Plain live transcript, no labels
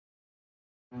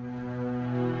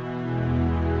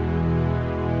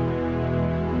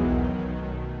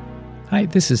Hi,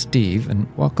 this is Steve, and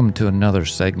welcome to another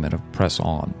segment of Press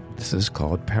On. This is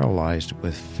called Paralyzed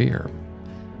with Fear.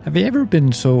 Have you ever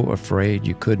been so afraid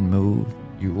you couldn't move,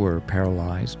 you were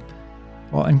paralyzed?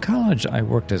 Well, in college, I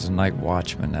worked as a night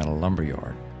watchman at a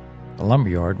lumberyard. The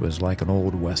lumberyard was like an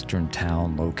old western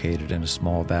town located in a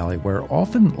small valley where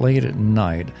often late at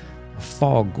night, a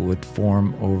fog would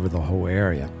form over the whole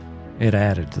area. It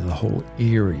added to the whole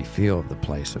eerie feel of the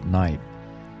place at night.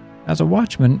 As a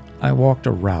watchman, I walked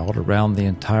a route around the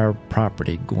entire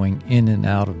property, going in and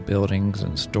out of buildings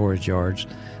and storage yards,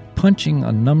 punching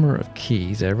a number of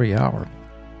keys every hour.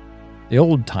 The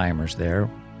old-timers there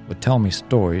would tell me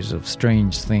stories of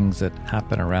strange things that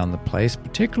happen around the place,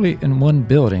 particularly in one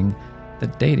building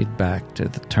that dated back to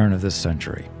the turn of the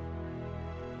century.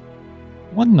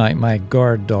 One night, my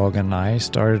guard dog and I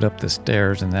started up the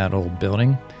stairs in that old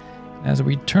building. As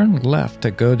we turned left to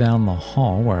go down the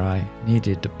hall where I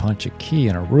needed to punch a key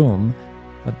in a room,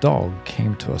 the dog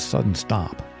came to a sudden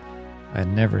stop. I had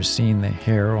never seen the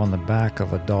hair on the back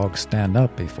of a dog stand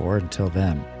up before until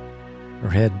then. Her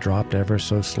head dropped ever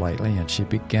so slightly, and she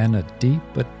began a deep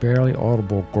but barely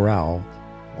audible growl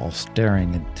while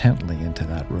staring intently into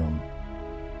that room.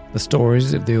 The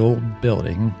stories of the old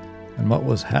building and what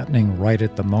was happening right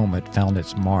at the moment found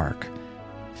its mark.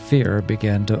 Fear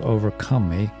began to overcome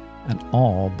me and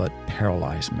all but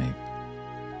paralyzed me.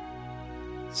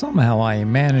 Somehow I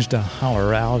managed to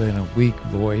holler out in a weak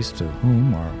voice to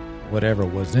whom or whatever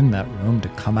was in that room to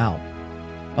come out.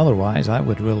 Otherwise, I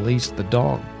would release the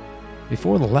dog.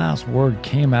 Before the last word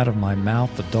came out of my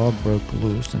mouth, the dog broke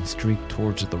loose and streaked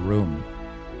towards the room.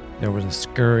 There was a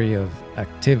scurry of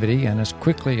activity, and as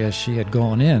quickly as she had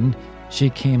gone in,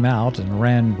 she came out and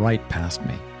ran right past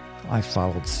me. I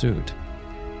followed suit.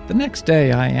 The next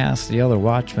day, I asked the other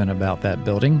watchmen about that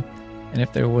building, and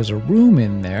if there was a room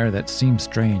in there that seemed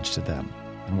strange to them.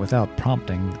 And without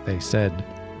prompting, they said,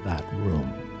 that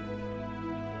room.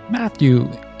 Matthew,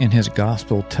 in his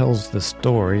gospel, tells the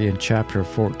story in chapter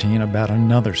 14 about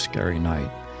another scary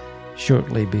night.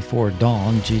 Shortly before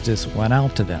dawn, Jesus went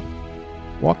out to them,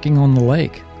 walking on the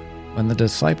lake. When the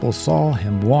disciples saw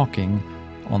him walking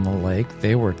on the lake,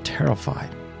 they were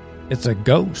terrified. "It's a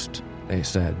ghost," they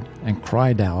said, and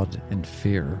cried out in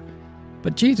fear.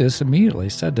 But Jesus immediately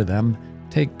said to them,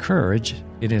 "Take courage,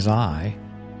 it is I.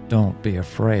 Don't be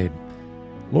afraid."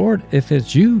 "Lord, if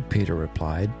it's you," Peter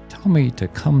replied, "tell me to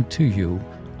come to you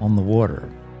on the water."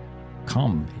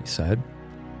 "Come," he said.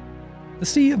 The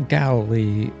Sea of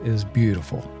Galilee is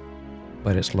beautiful,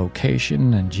 but its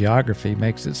location and geography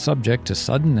makes it subject to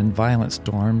sudden and violent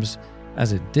storms,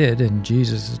 as it did in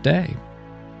Jesus' day.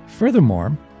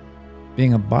 Furthermore,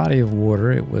 being a body of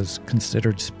water, it was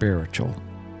considered spiritual.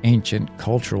 Ancient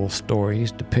cultural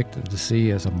stories depicted the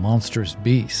sea as a monstrous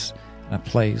beast, and a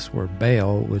place where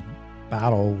Baal would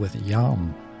battle with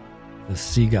Yam, the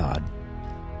sea god.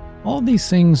 All these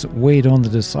things weighed on the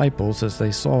disciples as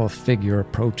they saw a figure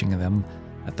approaching them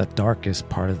at the darkest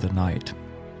part of the night.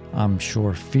 I'm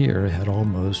sure fear had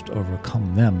almost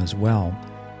overcome them as well.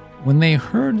 When they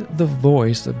heard the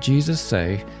voice of Jesus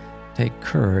say, "Take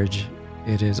courage,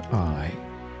 it is I.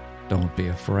 Don't be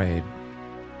afraid."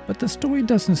 But the story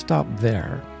doesn't stop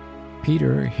there.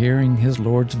 Peter, hearing his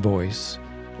Lord's voice,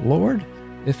 "Lord,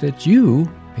 if it's you,"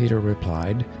 Peter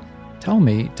replied, "tell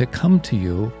me to come to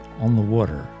you on the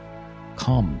water."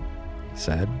 "Come," he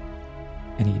said,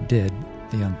 and he did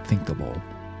the unthinkable.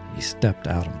 He stepped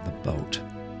out of the boat.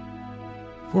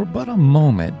 For but a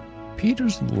moment,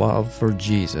 Peter's love for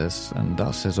Jesus and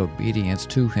thus his obedience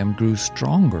to him grew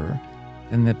stronger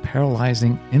than the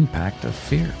paralyzing impact of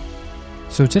fear.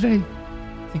 So today,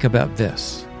 think about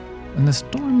this. When the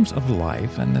storms of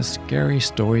life and the scary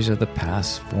stories of the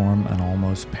past form an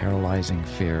almost paralyzing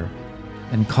fear,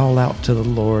 then call out to the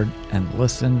Lord and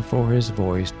listen for his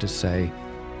voice to say,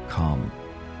 "Come."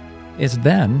 It's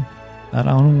then not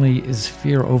only is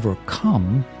fear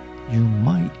overcome, you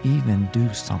might even do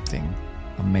something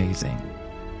amazing.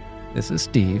 This is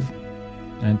Steve,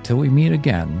 and until we meet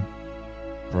again,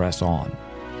 press on.